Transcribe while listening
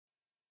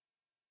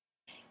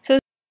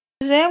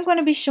Today I'm going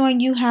to be showing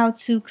you how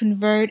to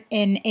convert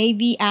an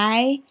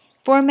AVI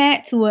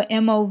format to a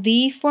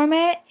MOV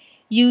format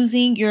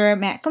using your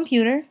Mac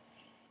computer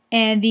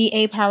and the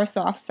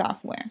APowerSoft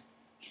software.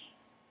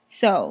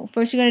 So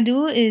first you're going to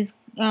do is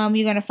you're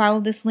going to follow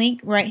this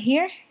link right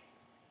here.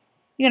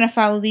 You're going to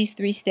follow these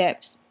 3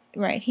 steps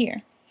right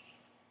here.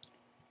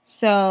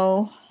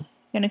 So I'm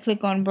going to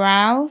click on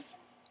Browse.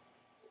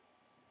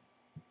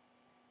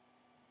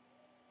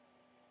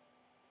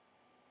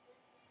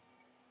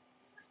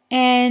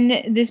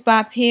 And this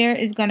pop here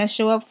is going to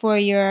show up for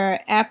your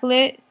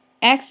applet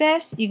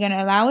access. You're going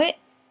to allow it.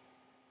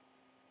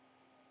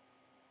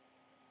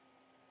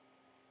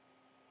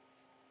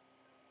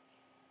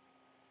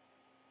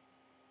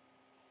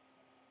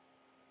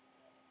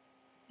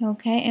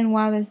 Okay, and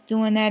while it's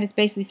doing that, it's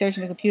basically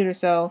searching the computer.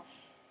 So,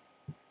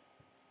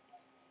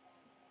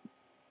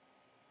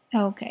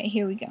 okay,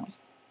 here we go.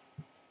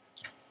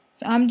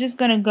 So I'm just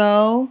going to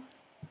go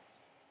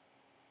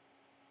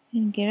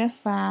and get a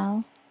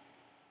file.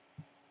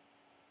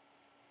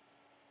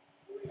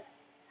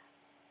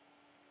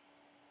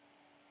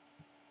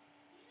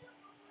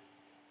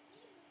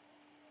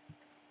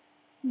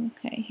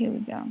 Okay, here we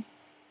go.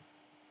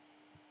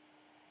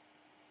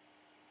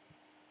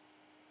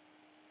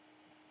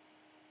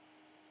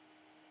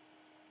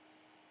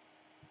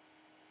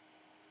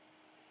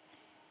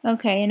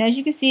 Okay, and as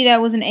you can see,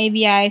 that was an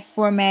AVI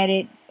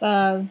formatted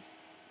file.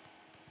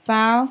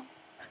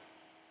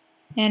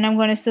 And I'm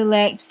going to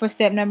select, for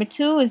step number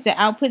 2 is the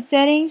output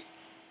settings.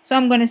 So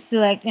I'm going to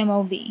select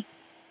MOV.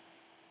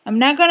 I'm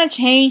not going to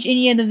change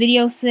any of the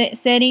video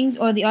settings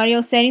or the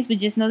audio settings, but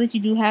just know that you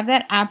do have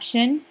that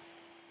option.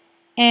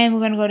 And we're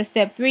going to go to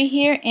step 3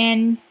 here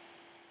and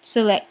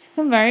select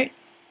convert.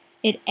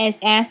 It is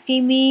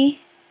asking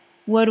me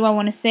what do I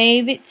want to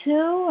save it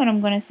to, and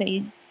I'm going to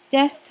say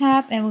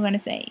desktop, and we're going to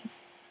save.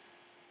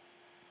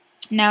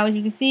 Now as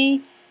you can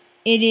see,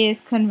 it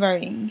is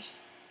converting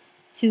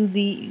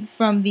to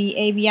from the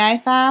AVI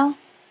file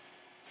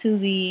to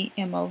the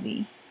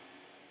MOV.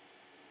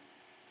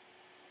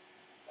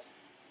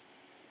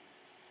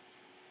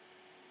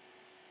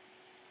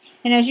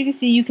 And as you can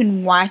see, you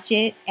can watch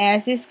it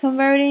as it's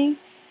converting.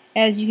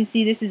 As you can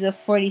see, this is a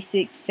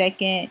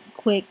 46-second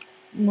quick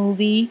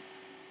movie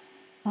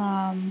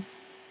for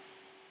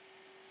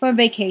a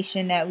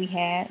vacation that we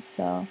had.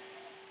 So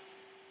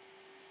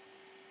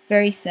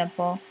very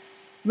simple.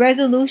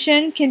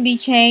 Resolution can be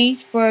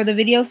changed for the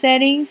video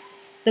settings.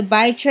 The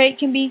bitrate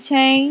can be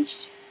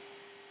changed.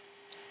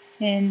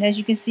 And as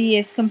you can see,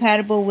 it's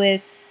compatible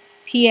with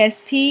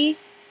PSP,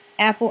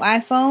 Apple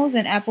iPhones,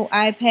 and Apple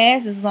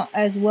iPads,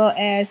 as well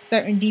as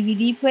certain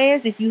DVD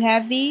players if you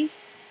have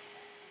these,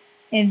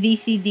 and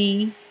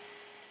VCD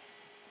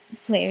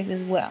players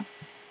as well.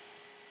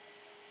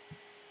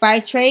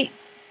 Bitrate,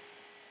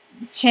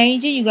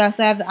 change it. You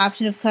also have the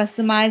option of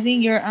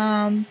customizing your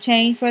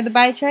change for the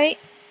bitrate.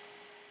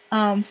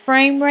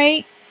 Frame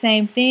rate,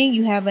 same thing.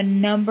 You have a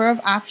number of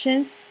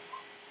options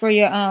for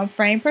your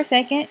frame per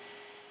second.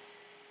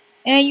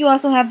 And you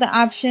also have the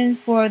options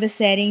for the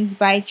settings.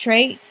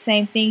 Bitrate,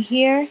 same thing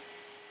here.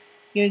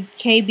 Your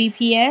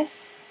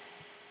kbps.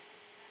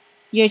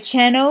 Your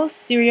channels,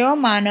 stereo or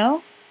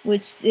mono,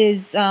 which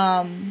is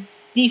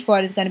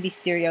default is going to be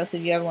stereo, so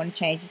if you ever want to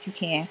change it, you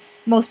can.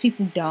 Most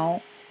people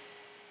don't,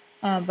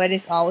 but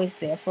it's always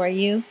there for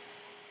you.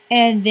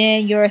 And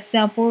then your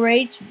sample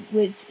rate,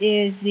 which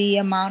is the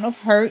amount of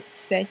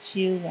hertz that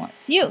you want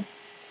to use.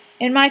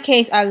 In my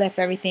case, I left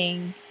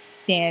everything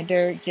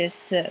standard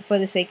just for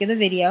the sake of the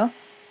video.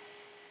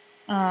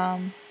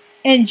 And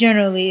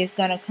generally, it's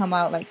going to come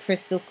out like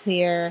crystal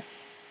clear,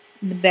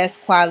 the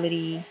best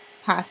quality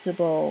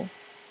possible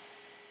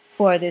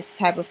for this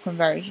type of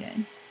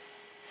conversion.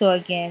 So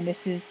again,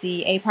 this is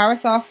the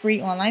APowerSoft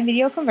free online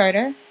video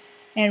converter,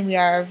 and we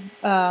are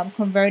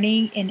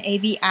converting an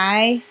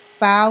AVI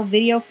file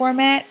video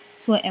format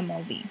to an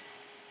MOV.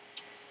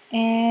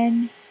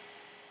 And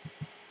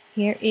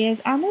here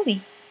is our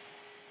movie.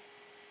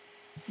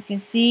 You can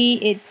see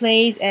it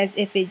plays as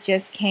if it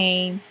just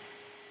came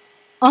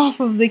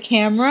off of the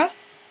camera,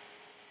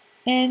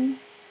 and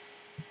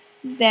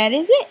that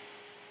is it.